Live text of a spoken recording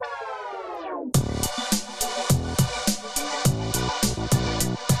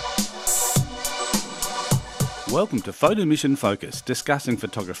Welcome to Photo Mission Focus, Discussing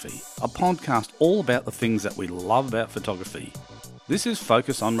Photography, a podcast all about the things that we love about photography. This is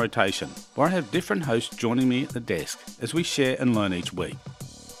Focus on Rotation, where I have different hosts joining me at the desk as we share and learn each week.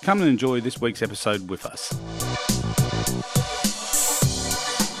 Come and enjoy this week's episode with us.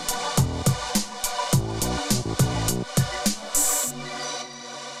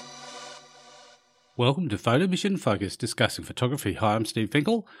 Welcome to Photo Mission Focus, Discussing Photography. Hi, I'm Steve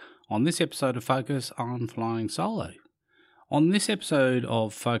Finkel. On this episode of Focus, I'm flying solo. On this episode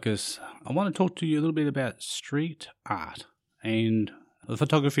of Focus, I want to talk to you a little bit about street art and the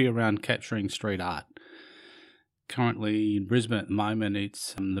photography around capturing street art. Currently in Brisbane at the moment,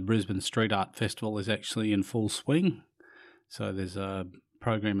 it's the Brisbane Street Art Festival is actually in full swing. So there's a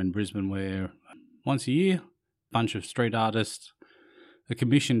program in Brisbane where once a year, a bunch of street artists are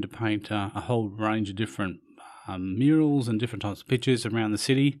commissioned to paint a whole range of different murals and different types of pictures around the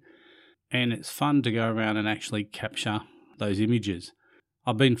city. And it's fun to go around and actually capture those images.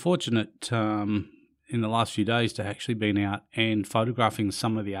 I've been fortunate in the last few days to actually been out and photographing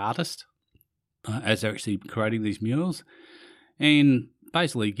some of the artists as they're actually creating these murals, and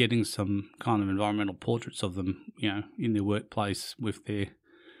basically getting some kind of environmental portraits of them, in their workplace with their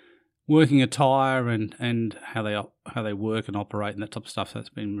working attire and how they work and operate and that type of stuff. So that's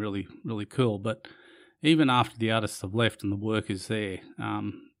been really, really cool. But even after the artists have left and the work is there,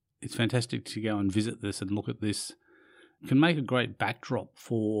 it's fantastic to go and visit this and look at this. It can make a great backdrop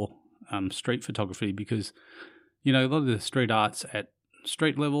for street photography because, a lot of the street art's at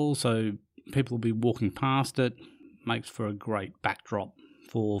street level, so people will be walking past it. Makes for a great backdrop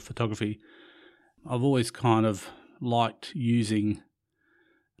for photography. I've always kind of liked using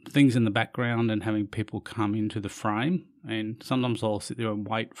things in the background and having people come into the frame, and sometimes I'll sit there and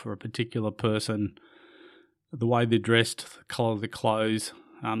wait for a particular person, the way they're dressed, the colour of their clothes,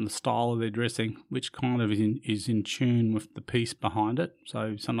 the style of their dressing, which kind of is in tune with the piece behind it.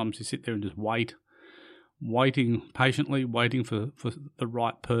 So sometimes you sit there and just waiting patiently, waiting for the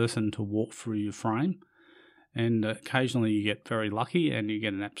right person to walk through your frame. And occasionally you get very lucky and you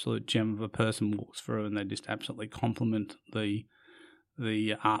get an absolute gem of a person walks through and they just absolutely complement the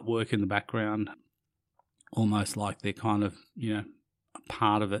artwork in the background, almost like they're kind of, a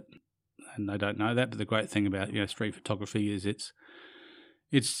part of it, and they don't know that. But the great thing about, street photography is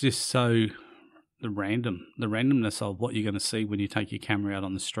it's just so the randomness of what you're going to see when you take your camera out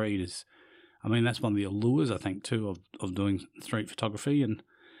on the street is, that's one of the allures, I think, too, of doing street photography. And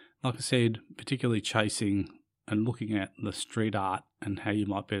like I said, particularly chasing and looking at the street art and how you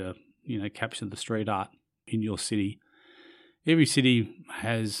might better, capture the street art in your city. Every city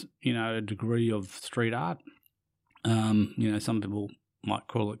has, a degree of street art. Some people might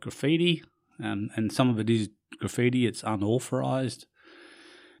call it graffiti, and some of it is graffiti. It's unauthorized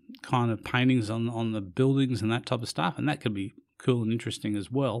kind of paintings on the buildings and that type of stuff, and that could be cool and interesting as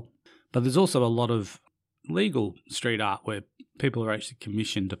well. But there's also a lot of legal street art where people are actually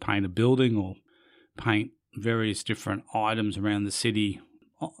commissioned to paint a building or paint various different items around the city,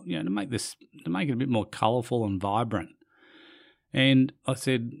 to make it a bit more colourful and vibrant. And I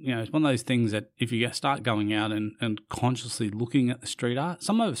said, it's one of those things that if you start going out and consciously looking at the street art,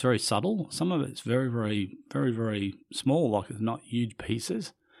 some of it's very subtle, some of it's very, very, very, very small, like it's not huge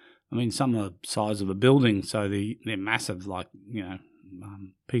pieces. Some are the size of a building, so they're massive, like,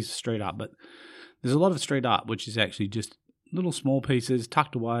 piece of street art. But there's a lot of street art which is actually just little small pieces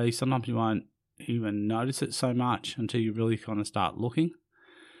tucked away. Sometimes you won't even notice it so much until you really kind of start looking.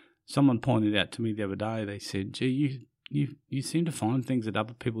 Someone pointed out to me the other day, they said, gee, you seem to find things that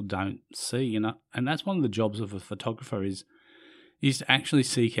other people don't see, and that's one of the jobs of a photographer is to actually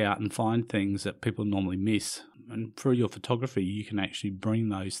seek out and find things that people normally miss. And through your photography, you can actually bring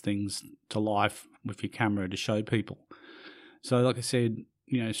those things to life with your camera to show people. So like I said,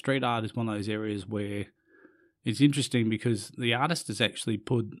 street art is one of those areas where it's interesting because the artist has actually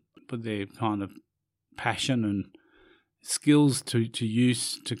put their kind of passion and skills to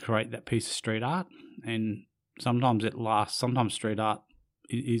use to create that piece of street art. And sometimes it lasts. Sometimes street art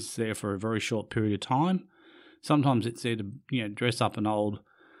is there for a very short period of time. Sometimes it's there to dress up an old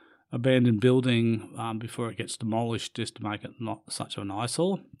abandoned building before it gets demolished, just to make it not such an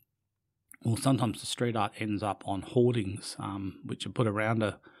eyesore. Or sometimes the street art ends up on hoardings, which are put around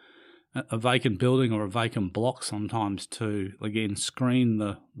a vacant building or a vacant block sometimes to, again, screen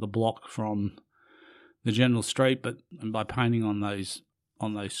the block from the general street. But by painting on those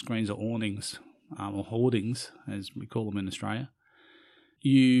screens or awnings or hoardings, as we call them in Australia,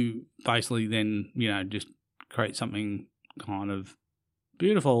 you basically then, just create something kind of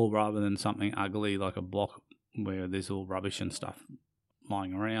beautiful rather than something ugly like a block where there's all rubbish and stuff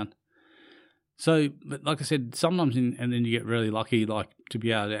lying around. So, but like I said, sometimes, and then you get really lucky, like to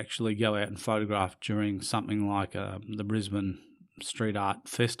be able to actually go out and photograph during something like the Brisbane Street Art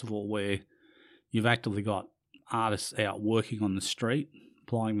Festival, where you've actively got artists out working on the street,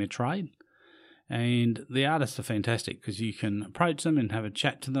 plying their trade. And the artists are fantastic because you can approach them and have a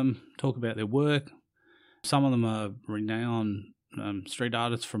chat to them, talk about their work. Some of them are renowned street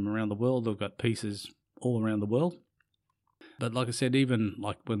artists from around the world. They've got pieces all around the world. But like I said, even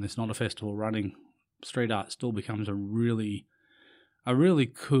like when there's not a festival running, street art still becomes a really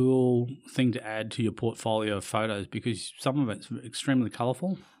cool thing to add to your portfolio of photos because some of it's extremely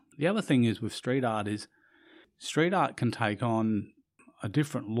colourful. The other thing is with street art can take on a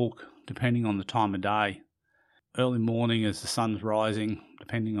different look depending on the time of day. Early morning as the sun's rising,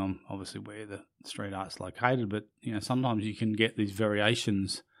 depending on obviously where the street art's located, but sometimes you can get these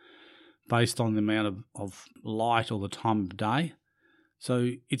variations based on the amount of light or the time of day.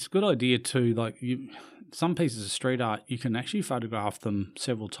 So it's a good idea too, some pieces of street art, you can actually photograph them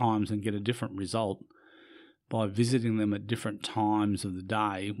several times and get a different result by visiting them at different times of the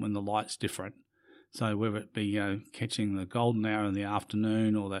day when the light's different. So whether it be, catching the golden hour in the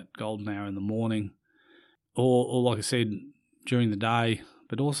afternoon or that golden hour in the morning, or like I said, during the day.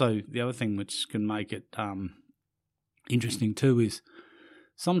 But also the other thing which can make it interesting too is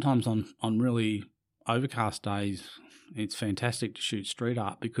sometimes on really overcast days, it's fantastic to shoot street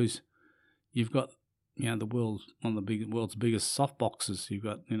art because you've got, the world's one of the world's biggest softboxes. You've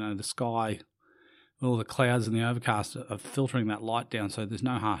got, the sky, all the clouds and the overcast are filtering that light down, so there's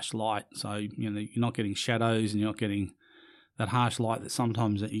no harsh light. So, you're not getting shadows and you're not getting that harsh light that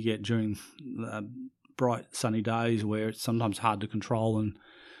sometimes that you get during bright sunny days where it's sometimes hard to control. And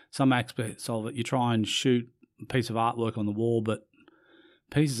some aspects of it, you try and shoot a piece of artwork on the wall, but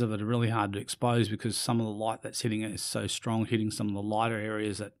pieces of it are really hard to expose because some of the light that's hitting it is so strong, hitting some of the lighter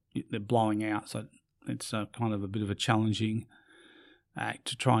areas that they're blowing out. So it's kind of a bit of a challenging act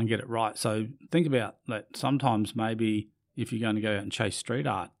to try and get it right. So think about that. Sometimes maybe if you're going to go out and chase street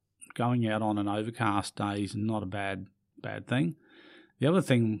art, going out on an overcast day is not a bad thing. The other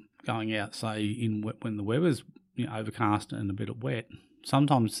thing, going out, say, when the weather's overcast and a bit of wet,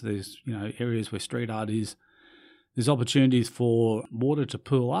 sometimes there's areas where street art is, there's opportunities for water to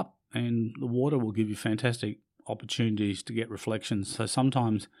pool up, and the water will give you fantastic opportunities to get reflections. So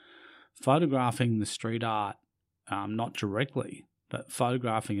sometimes photographing the street art, not directly, but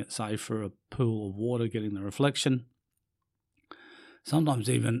photographing it, say, for a pool of water, getting the reflection. Sometimes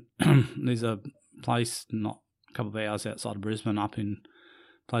even there's a place not a couple of hours outside of Brisbane up in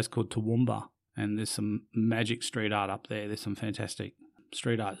a place called Toowoomba, and there's some magic street art up there. There's some fantastic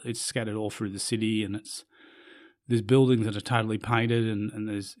street art. It's scattered all through the city, and there's buildings that are totally painted, and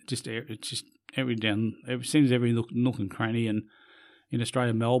there's every nook and cranny. And in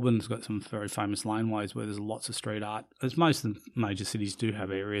Australia, Melbourne's got some very famous laneways where there's lots of street art. As most of the major cities do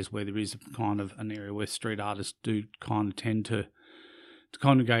have areas where there is kind of an area where street artists do kind of tend to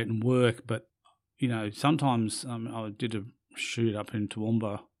congregate and work. But, sometimes I did a shoot up in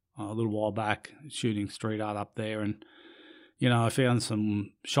Toowoomba a little while back, shooting street art up there, and I found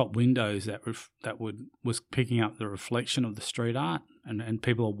some shop windows that was picking up the reflection of the street art, and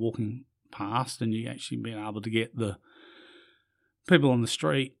people are walking past, and you actually being able to get the people on the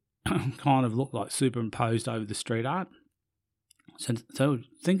street kind of look like superimposed over the street art. So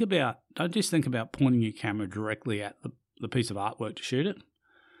don't just think about pointing your camera directly at the piece of artwork to shoot it.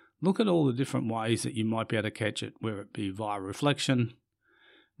 Look at all the different ways that you might be able to catch it, whether it be via reflection,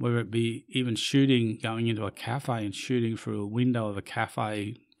 whether it be even going into a cafe and shooting through a window of a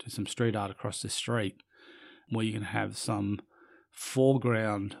cafe to some street art across the street, where you can have some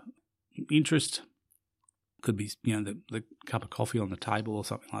foreground interest. Could be, the cup of coffee on the table or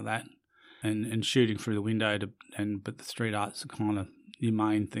something like that, and shooting through the window but the street art's kind of your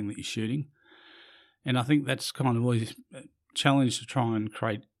main thing that you're shooting. And I think that's kind of always a challenge to try and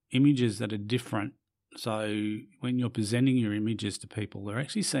create images that are different. So when you're presenting your images to people, they're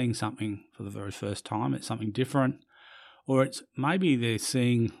actually seeing something for the very first time. It's something different, or it's maybe they're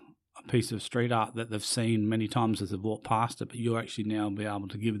seeing a piece of street art that they've seen many times as they've walked past it, but you'll actually now be able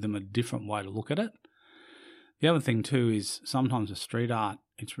to give them a different way to look at it. The other thing too is sometimes with street art,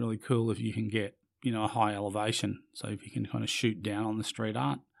 it's really cool if you can get, a high elevation. So if you can kind of shoot down on the street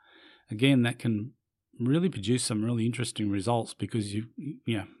art, again, that can really produce some really interesting results because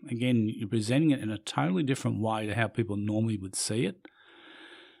you're presenting it in a totally different way to how people normally would see it.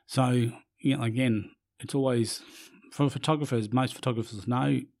 So, again, it's always, for photographers, most photographers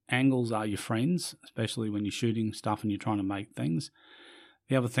know angles are your friends, especially when you're shooting stuff and you're trying to make things.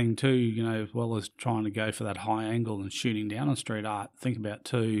 The other thing too, as well as trying to go for that high angle and shooting down on street art, think about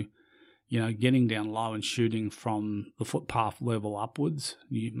too, getting down low and shooting from the footpath level upwards.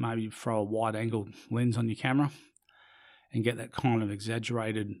 You maybe throw a wide-angle lens on your camera and get that kind of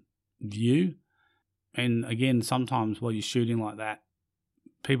exaggerated view. And again, sometimes while you're shooting like that,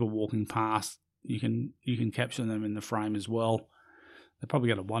 people walking past, you can capture them in the frame as well. They're probably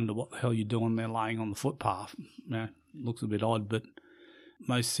going to wonder what the hell you're doing there laying on the footpath. Looks a bit odd, but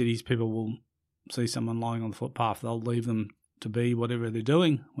most cities, people will see someone lying on the footpath. They'll leave them to be whatever they're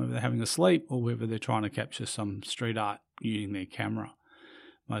doing, whether they're having a sleep or whether they're trying to capture some street art using their camera.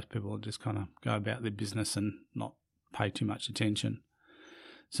 Most people will just kind of go about their business and not pay too much attention.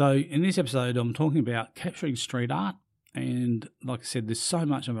 So in this episode, I'm talking about capturing street art. And like I said, there's so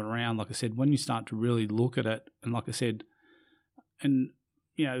much of it around. Like I said, when you start to really look at it, and like I said, and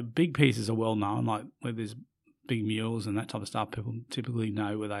big pieces are well known, like where there's big murals and that type of stuff, people typically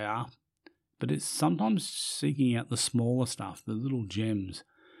know where they are. But it's sometimes seeking out the smaller stuff, the little gems.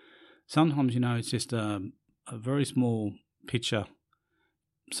 Sometimes, it's just a very small picture.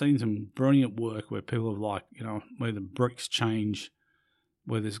 I've seen some brilliant work where people have where the bricks change,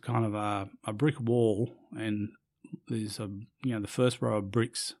 where there's kind of a brick wall and there's the first row of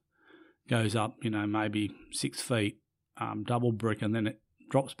bricks goes up, maybe 6 feet, double brick, and then it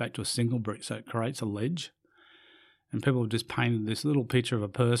drops back to a single brick, so it creates a ledge. And people have just painted this little picture of a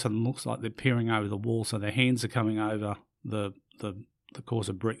person that looks like they're peering over the wall, so their hands are coming over the course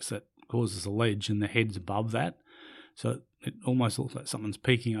of bricks that causes a ledge, and their head's above that. So it almost looks like someone's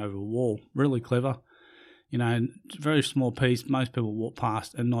peeking over a wall. Really clever. It's a very small piece. Most people walk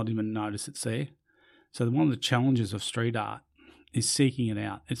past and not even notice it's there. So one of the challenges of street art is seeking it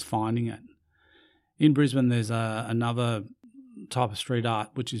out. It's finding it. In Brisbane, there's another type of street art,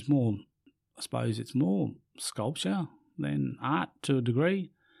 which is more, I suppose, it's more sculpture than art to a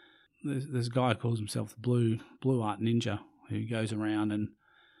degree. There's a guy who calls himself the Blue Art Ninja, who goes around and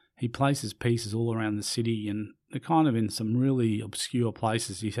he places pieces all around the city, and they're kind of in some really obscure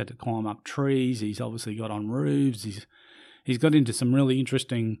places. He's had to climb up trees. He's obviously got on roofs. He's got into some really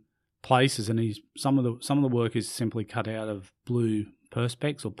interesting places, and some of the work is simply cut out of blue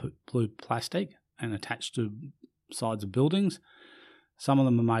perspex or blue plastic and attached to sides of buildings. Some of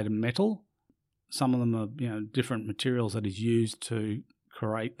them are made of metal. Some of them are different materials that he's used to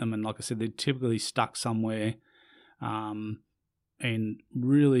create them, and like I said, they're typically stuck somewhere, and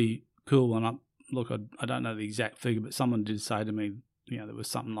really cool. And I don't know the exact figure, but someone did say to me, there was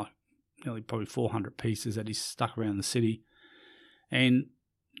something like nearly probably 400 pieces that he's stuck around the city, and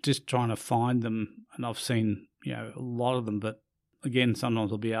just trying to find them. And I've seen a lot of them, but again,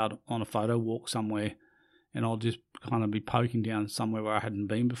 sometimes I'll be out on a photo walk somewhere, and I'll just kind of be poking down somewhere where I hadn't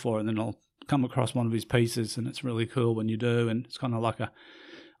been before, and then I'll come across one of his pieces, and it's really cool when you do. And it's kind of like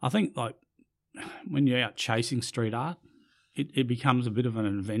I think when you're out chasing street art, it becomes a bit of an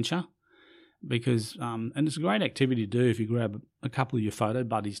adventure, because and it's a great activity to do if you grab a couple of your photo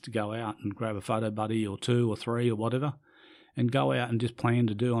buddies to go out and grab a photo buddy or 2 or 3 or whatever, and go out and just plan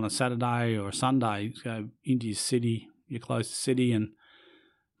to do on a Saturday or a Sunday, go into your city, your closest city, and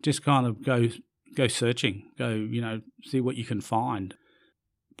just kind of go searching, see what you can find.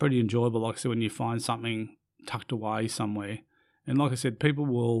 Pretty enjoyable, like I said, when you find something tucked away somewhere. And like I said, people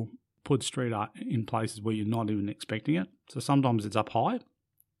will put street art in places where you're not even expecting it. So sometimes it's up high.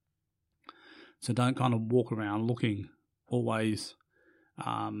 So don't kind of walk around looking always,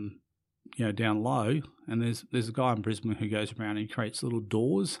 down low. And there's a guy in Brisbane who goes around and he creates little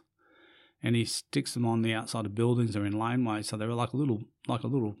doors, and he sticks them on the outside of buildings or in laneways. So they're like a little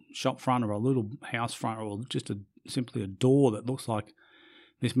shop front or a little house front, or just simply a door that looks like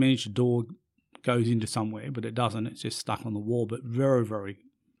this miniature door goes into somewhere, but it doesn't. It's just stuck on the wall, but very, very,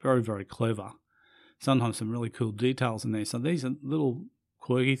 very, very clever. Sometimes some really cool details in there. So these are little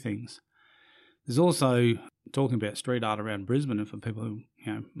quirky things. There's also, talking about street art around Brisbane, and for people who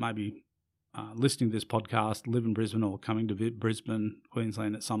maybe listening to this podcast live in Brisbane or coming to Brisbane,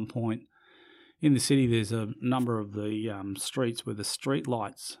 Queensland at some point, in the city there's a number of the streets where the street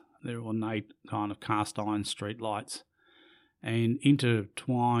lights, they're ornate kind of cast iron street lights, and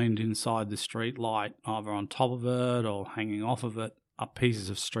intertwined inside the street light, either on top of it or hanging off of it, are pieces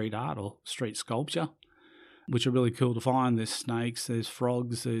of street art or street sculpture, which are really cool to find. There's snakes, there's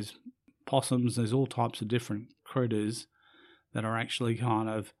frogs, there's possums, there's all types of different critters that are actually kind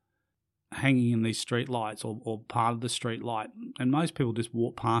of hanging in these street lights or part of the street light. And most people just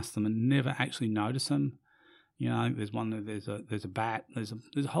walk past them and never actually notice them. There's one, there's a bat, there's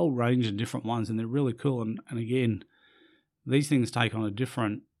a whole range of different ones, and they're really cool. And again, these things take on a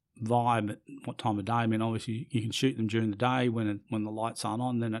different vibe at what time of day. I mean, obviously you can shoot them during the day when the lights aren't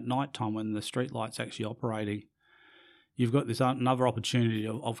on. Then at night time, when the street light's actually operating, you've got this another opportunity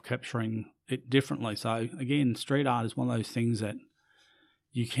of capturing it differently. So again, street art is one of those things that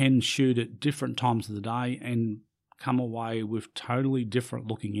you can shoot at different times of the day and come away with totally different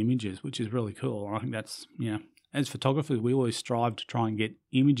looking images, which is really cool. And I think that's, as photographers, we always strive to try and get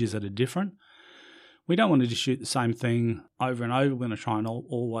images that are different. We don't want to just shoot the same thing over and over. We're going to try and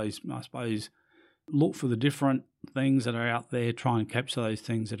always, I suppose, look for the different things that are out there, try and capture those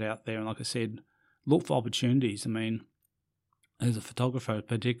things that are out there. And like I said, look for opportunities. I mean, as a photographer,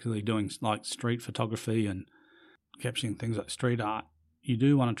 particularly doing like street photography and capturing things like street art, you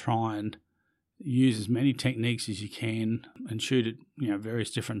do want to try and use as many techniques as you can and shoot at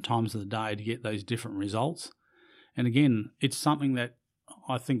various different times of the day to get those different results. And again, it's something that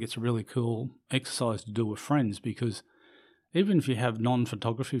I think it's a really cool exercise to do with friends, because even if you have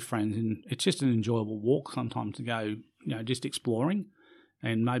non-photography friends, and it's just an enjoyable walk sometimes to go, just exploring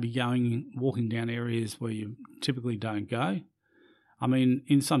and maybe walking down areas where you typically don't go. I mean,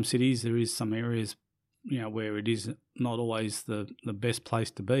 in some cities there is some areas, where it is not always the best place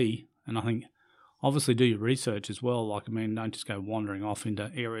to be. And I think obviously do your research as well. Like, I mean, don't just go wandering off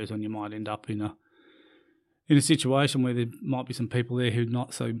into areas when you might end up in a situation where there might be some people there who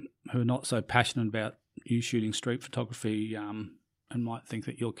are not so passionate about you shooting street photography, and might think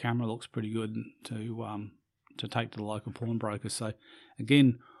that your camera looks pretty good to take to the local pawnbroker. So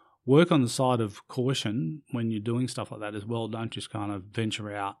again, work on the side of caution when you're doing stuff like that as well. Don't just kind of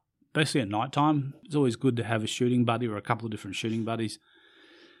venture out, especially at night time. It's always good to have a shooting buddy or a couple of different shooting buddies.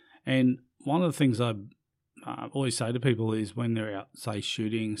 And one of the things I always say to people is when they're out, say,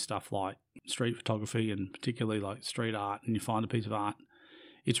 shooting stuff like street photography and particularly like street art, and you find a piece of art,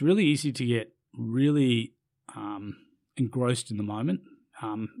 it's really easy to get really engrossed in the moment.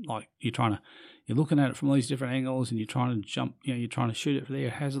 Like you're looking at it from all these different angles and you're trying to jump, you're trying to shoot it from there.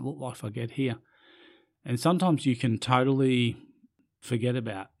 How does it look like if I get here? And sometimes you can totally forget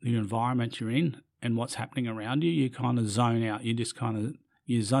about the environment you're in and what's happening around you. You kind of zone out.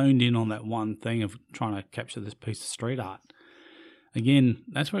 You're zoned in on that one thing of trying to capture this piece of street art. Again,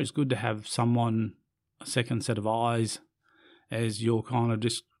 that's where it's good to have someone, a second set of eyes, as you're kind of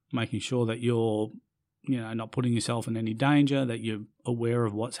just making sure that you're, not putting yourself in any danger, that you're aware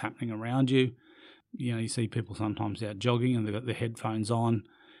of what's happening around you. You see people sometimes out jogging and they've got their headphones on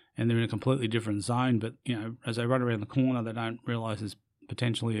and they're in a completely different zone, but, as they run around the corner, they don't realise there's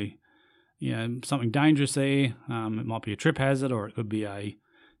potentially, something dangerous there. It might be a trip hazard, or it could be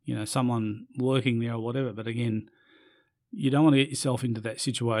someone lurking there or whatever. But again, you don't want to get yourself into that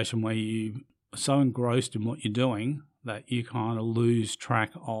situation where you are so engrossed in what you're doing that you kind of lose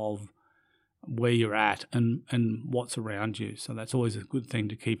track of where you're at and what's around you. So that's always a good thing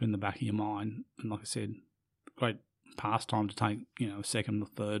to keep in the back of your mind. And like I said, great pastime to take, a second or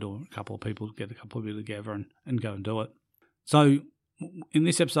third or a couple of people to get a couple of you together and go and do it. So in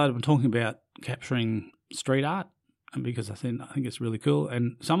this episode, I'm talking about capturing street art, and because I think it's really cool.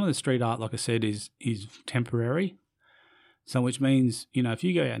 And some of the street art, like I said, is temporary. So which means, if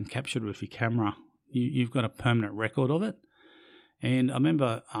you go out and capture it with your camera, you've got a permanent record of it. And I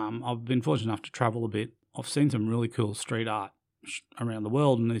remember I've been fortunate enough to travel a bit. I've seen some really cool street art around the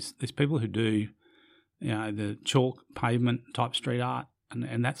world, and there's people who do, the chalk pavement type street art,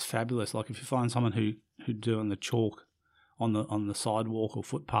 and that's fabulous. Like if you find someone who doing the chalk on the sidewalk or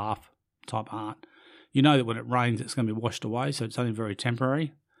footpath type art, that when it rains it's going to be washed away, so it's only very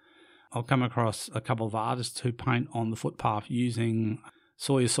temporary. I'll come across a couple of artists who paint on the footpath using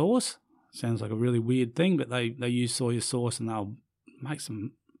soy sauce. Sounds like a really weird thing, but they use soy sauce and they'll make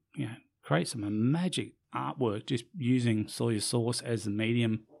some, create some magic artwork just using soy sauce as the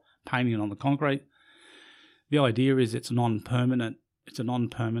medium, painting it on the concrete. The idea is it's a non-permanent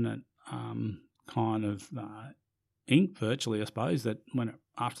kind of ink virtually, I suppose, that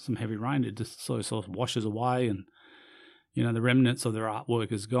after some heavy rain, it just soy sauce washes away and, the remnants of their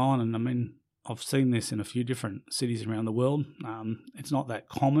artwork is gone. And I mean, I've seen this in a few different cities around the world. It's not that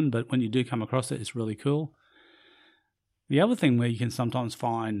common, but when you do come across it, it's really cool. The other thing where you can sometimes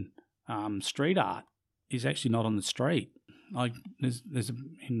find street art is actually not on the street. Like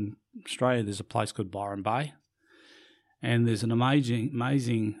in Australia, there's a place called Byron Bay, and there's an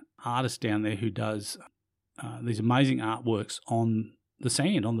amazing artist down there who does these amazing artworks on the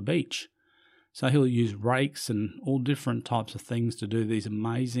sand, on the beach. So he'll use rakes and all different types of things to do these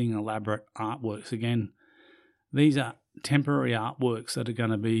amazing, elaborate artworks. Again, these are temporary artworks that are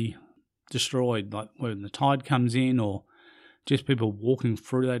going to be destroyed, like when the tide comes in or just people walking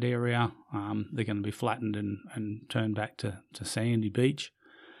through that area, they're going to be flattened and turned back to sandy beach.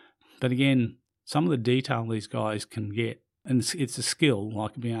 But again, some of the detail these guys can get, and it's a skill,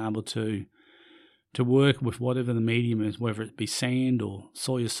 like being able to to work with whatever the medium is, whether it be sand or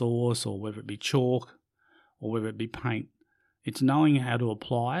soy sauce or whether it be chalk or whether it be paint. It's knowing how to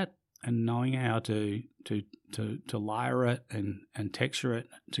apply it and knowing how to layer it and texture it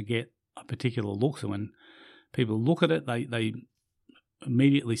to get a particular look. So when people look at it, they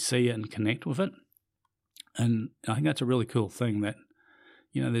immediately see it and connect with it. And I think that's a really cool thing that,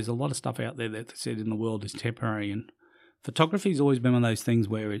 there's a lot of stuff out there that said in the world is temporary. And photography's always been one of those things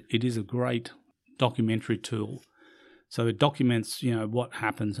where it is a great documentary tool. So it documents, what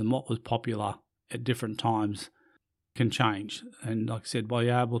happens and what was popular at different times can change. And like I said, by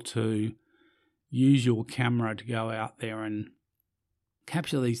being able to use your camera to go out there and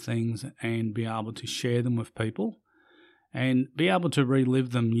capture these things and be able to share them with people and be able to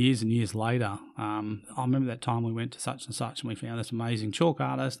relive them years and years later. I remember that time we went to such and such and we found this amazing chalk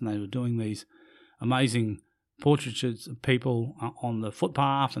artist and they were doing these amazing portraits of people on the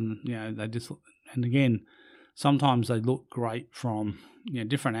footpath, and they just, and again, sometimes they look great from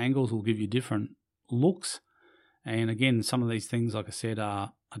different angles will give you different looks. And again, some of these things, like I said,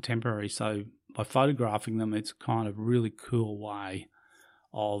 are temporary. So by photographing them, it's kind of really cool way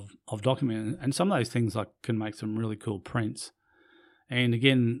of documenting. And some of those things can make some really cool prints. And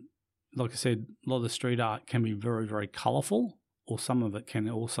again, like I said, a lot of the street art can be very, very colourful, or some of it can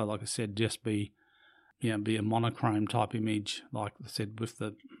also, like I said, just be be a monochrome type image. Like I said, with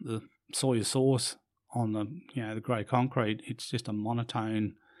the soy sauce on the grey concrete, it's just a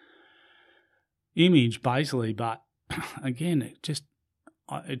monotone image basically. But again, it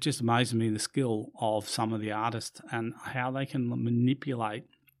just amazes me the skill of some of the artists and how they can manipulate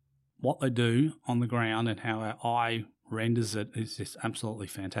what they do on the ground and how our eye renders it is just absolutely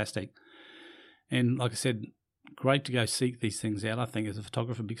fantastic. And like I said, great to go seek these things out, I think, as a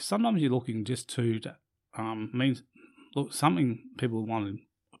photographer, because sometimes you're looking just to something people want to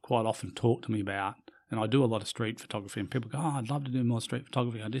quite often talk to me about. And I do a lot of street photography, and people go, I'd love to do more street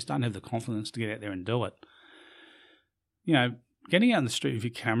photography. I just don't have the confidence to get out there and do it. Getting out in the street with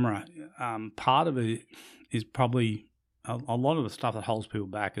your camera, part of it is probably a lot of the stuff that holds people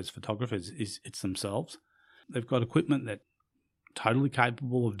back as photographers is it's themselves. They've got equipment that's totally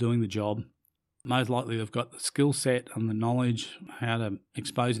capable of doing the job. Most likely they've got the skill set and the knowledge how to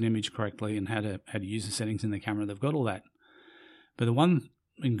expose an image correctly and how to use the settings in the camera. They've got all that. But the one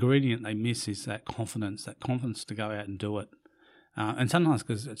ingredient they miss is that confidence to go out and do it. And sometimes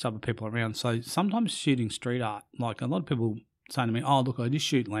because it's other people around. So sometimes shooting street art, like a lot of people say to me, oh, look, I just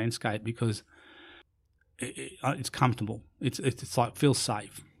shoot landscape because it's comfortable. It's like feels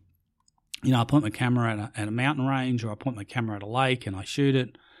safe. I point my camera at a mountain range, or I point my camera at a lake and I shoot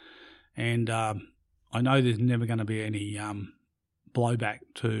it. And I know there's never going to be any blowback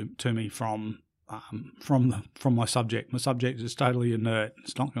to me from my subject. My subject is totally inert.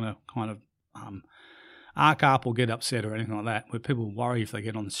 It's not going to kind of arc up or get upset or anything like that. Where people worry if they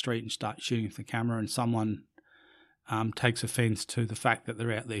get on the street and start shooting with the camera, and someone takes offence to the fact that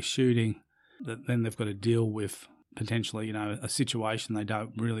they're out there shooting, that then they've got to deal with potentially a situation they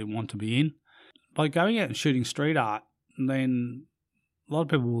don't really want to be in. By going out and shooting street art, then a lot of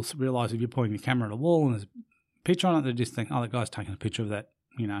people will realise if you're pointing the camera at a wall and there's a picture on it, they just think, oh, that guy's taking a picture of that,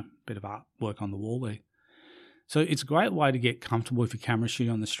 bit of artwork on the wall there. So it's a great way to get comfortable with your camera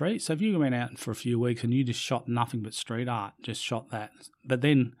shooting on the street. So if you went out for a few weeks and you just shot nothing but street art, just shot that, but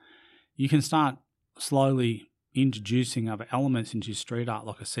then you can start slowly introducing other elements into your street art,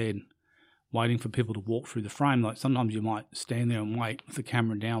 like I said, waiting for people to walk through the frame. Like sometimes you might stand there and wait with the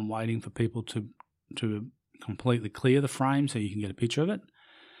camera down, waiting for people to completely clear the frame so you can get a picture of it.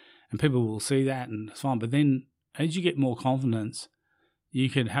 And people will see that and it's fine. But then as you get more confidence, you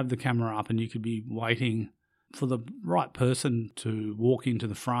could have the camera up and you could be waiting for the right person to walk into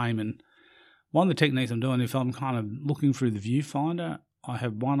the frame. And one of the techniques I'm doing, if I'm kind of looking through the viewfinder, I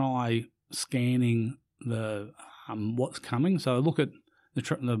have one eye scanning the what's coming. So I look at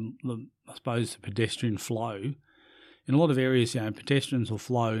the I suppose the pedestrian flow. In a lot of areas, pedestrians will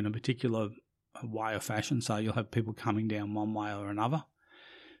flow in a particular way or fashion. So you'll have people coming down one way or another.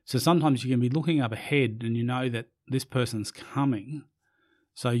 So sometimes you can be looking up ahead and you know that this person's coming.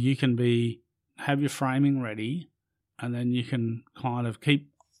 So you can have your framing ready, and then you can kind of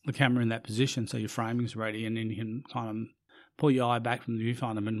keep the camera in that position so your framing's ready, and then you can kind of pull your eye back from the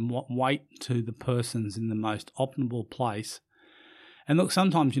viewfinder and wait to the person's in the most optimal place. And look,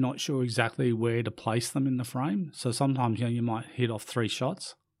 sometimes you're not sure exactly where to place them in the frame. So sometimes you might hit off 3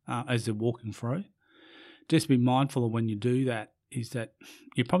 shots as they're walking through. Just be mindful of when you do that is that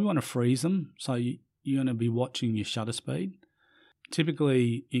you probably want to freeze them. So you're going to be watching your shutter speed.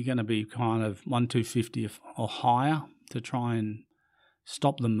 Typically, you're going to be kind of 1/250 or higher to try and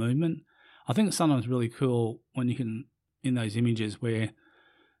stop the movement. I think it's sometimes really cool when you can, in those images where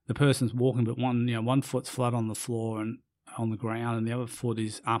the person's walking, but one foot's flat on the floor and on the ground, and the other foot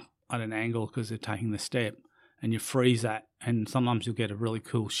is up at an angle because they're taking the step, and you freeze that, and sometimes you'll get a really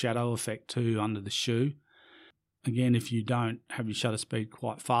cool shadow effect too under the shoe. Again, if you don't have your shutter speed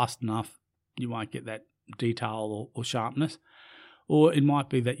quite fast enough, you won't get that detail or sharpness. Or it might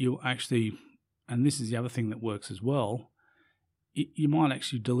be that you actually, and this is the other thing that works as well, you might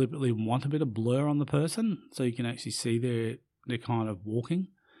actually deliberately want a bit of blur on the person so you can actually see their kind of walking.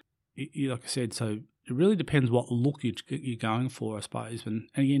 Like I said, so it really depends what look you're going for, I suppose. And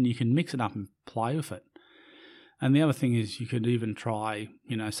again, you can mix it up and play with it. And the other thing is you could even try,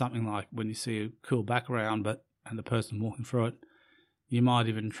 something like when you see a cool background and the person walking through it, you might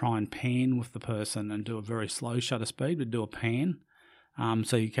even try and pan with the person and do a very slow shutter speed, but do a pan.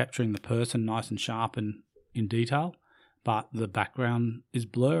 So you're capturing the person nice and sharp and in detail, but the background is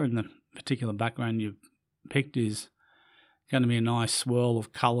blur, and the particular background you've picked is going to be a nice swirl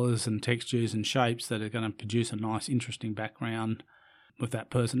of colours and textures and shapes that are going to produce a nice, interesting background with that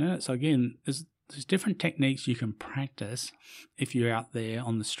person in it. So again, there's different techniques you can practice if you're out there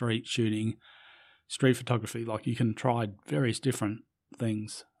on the street shooting street photography. Like you can try various different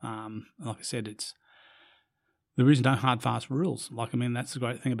things. Like I said, there is no hard, fast rules. That's the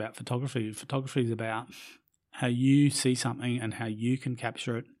great thing about photography. Photography is about how you see something and how you can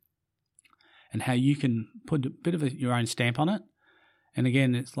capture it and how you can put a bit of your own stamp on it. And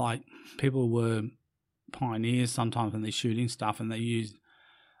again, it's like people were pioneers sometimes when they're shooting stuff, and they use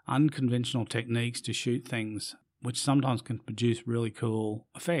unconventional techniques to shoot things, which sometimes can produce really cool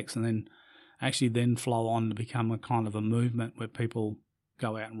effects, and then flow on to become a kind of a movement where people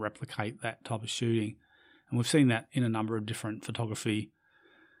go out and replicate that type of shooting. And we've seen that in a number of different photography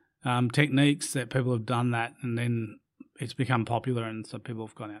techniques that people have done that, and then it's become popular, and so people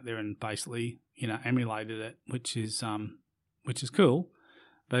have gone out there and basically, emulated it, which is cool.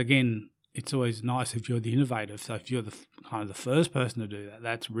 But again, it's always nice if you're the innovative. So if you're the first person to do that,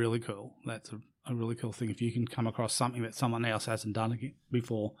 that's really cool. That's a really cool thing if you can come across something that someone else hasn't done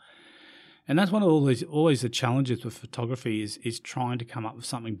before. And that's one of always the challenges with photography is trying to come up with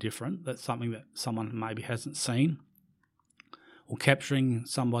something different. That's something that someone maybe hasn't seen, or capturing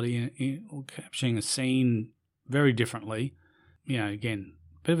somebody or capturing a scene very differently. Again,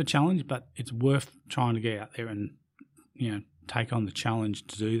 a bit of a challenge, but it's worth trying to get out there and, take on the challenge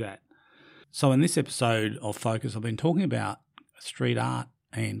to do that. So in this episode of Focus, I've been talking about street art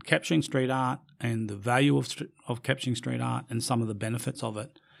and capturing street art and the value of capturing street art and some of the benefits of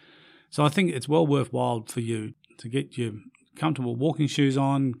it. So I think it's well worthwhile for you to get your comfortable walking shoes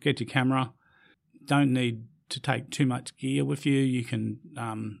on, get your camera. Don't need to take too much gear with you. You can,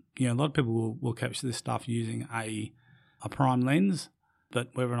 a lot of people will capture this stuff using a prime lens, but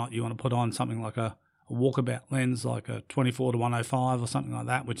whether or not you want to put on something like a walkabout lens, like a 24-105 or something like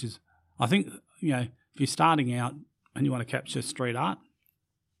that, which is, I think, if you're starting out and you want to capture street art,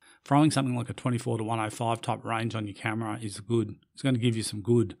 throwing something like a 24-105 type range on your camera is good. It's going to give you some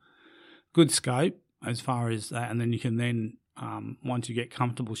good scope as far as that, and then you can once you get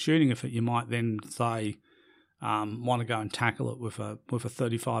comfortable shooting with it, you might then say want to go and tackle it with a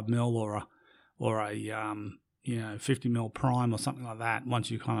 35mm or a 50mm prime or something like that.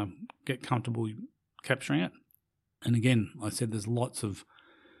 Once you kind of get comfortable capturing it, and again, like I said, there's lots of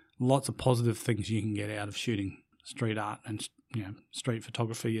positive things you can get out of shooting street art and street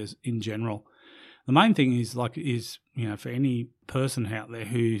photography as in general. The main thing is for any person out there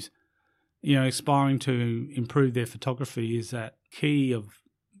who's aspiring to improve their photography, is that key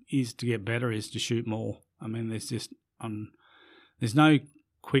is to get better, is to shoot more. There's no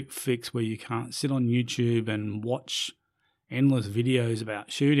quick fix where you can't sit on YouTube and watch endless videos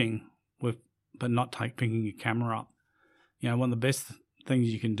about shooting but not picking your camera up. One of the best things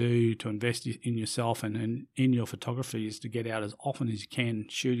you can do to invest in yourself and in your photography is to get out as often as you can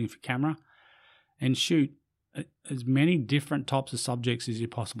shooting for camera and shoot as many different types of subjects as you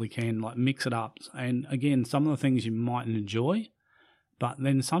possibly can, like mix it up. And again, some of the things you might enjoy, but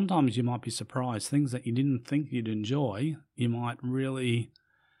then sometimes you might be surprised. Things that you didn't think you'd enjoy, you might really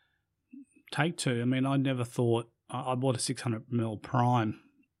take to. I never thought, I bought a 600mm prime,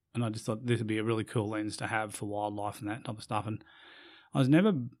 and I just thought this would be a really cool lens to have for wildlife and that type of stuff. And I was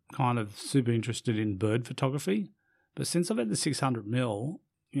never kind of super interested in bird photography, but since I've had the 600mm,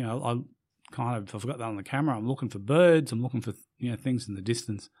 I've got that on the camera. I'm looking for birds. I'm looking for things in the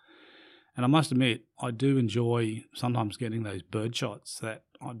distance, and I must admit I do enjoy sometimes getting those bird shots that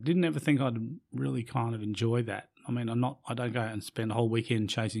I didn't ever think I'd really kind of enjoy that. I don't go out and spend a whole weekend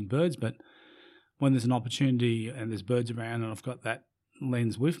chasing birds, but when there's an opportunity and there's birds around and I've got that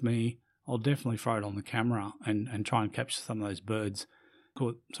lens with me, I'll definitely throw it on the camera and try and capture some of those birds.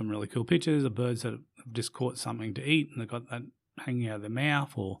 Caught some really cool pictures of birds that have just caught something to eat and they've got that hanging out of their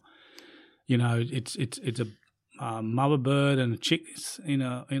mouth, or it's a mother bird and a chick in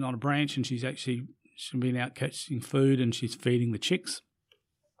on a branch, and she's been out catching food and she's feeding the chicks.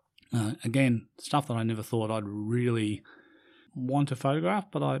 Again, stuff that I never thought I'd really want to photograph,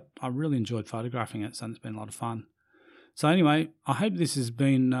 but I really enjoyed photographing it, so it's been a lot of fun. So anyway, I hope this has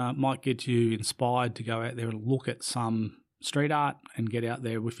been might get you inspired to go out there and look at some street art and get out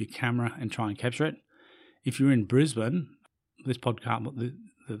there with your camera and try and capture it. If you're in Brisbane, this podcast,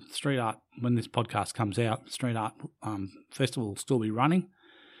 the street art, when this podcast comes out, the street art festival will still be running.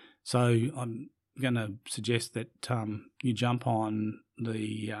 So I'm going to suggest that you jump on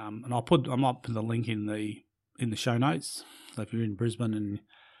the and I might put the link in the show notes. So if you're in Brisbane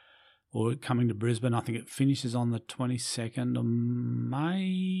or coming to Brisbane, I think it finishes on the 22nd of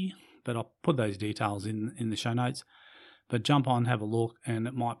May, but I'll put those details in the show notes. But jump on, have a look, and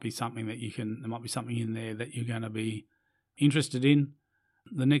it might be something that there might be something in there that you're going to be interested in.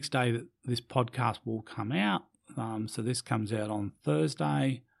 The next day that this podcast will come out, so this comes out on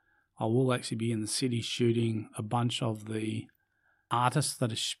Thursday, I will actually be in the city shooting a bunch of the artists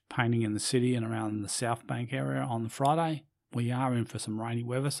that are painting in the city and around the South Bank area on the Friday. We are in for some rainy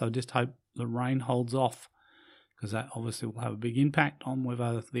weather, so just hope the rain holds off, because that obviously will have a big impact on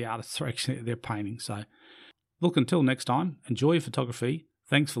whether the artists are actually they're painting. So look, until next time, enjoy your photography.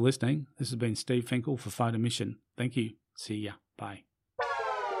 Thanks for listening. This has been Steve Finkel for Photo Mission. Thank you. See ya. Bye.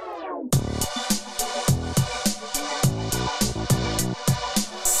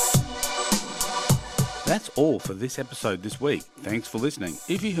 That's all for this episode this week. Thanks for listening.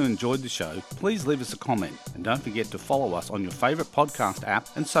 If you have enjoyed the show, please leave us a comment and don't forget to follow us on your favourite podcast app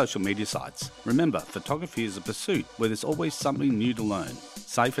and social media sites. Remember, photography is a pursuit where there's always something new to learn.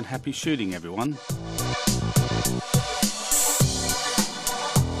 Safe and happy shooting, everyone.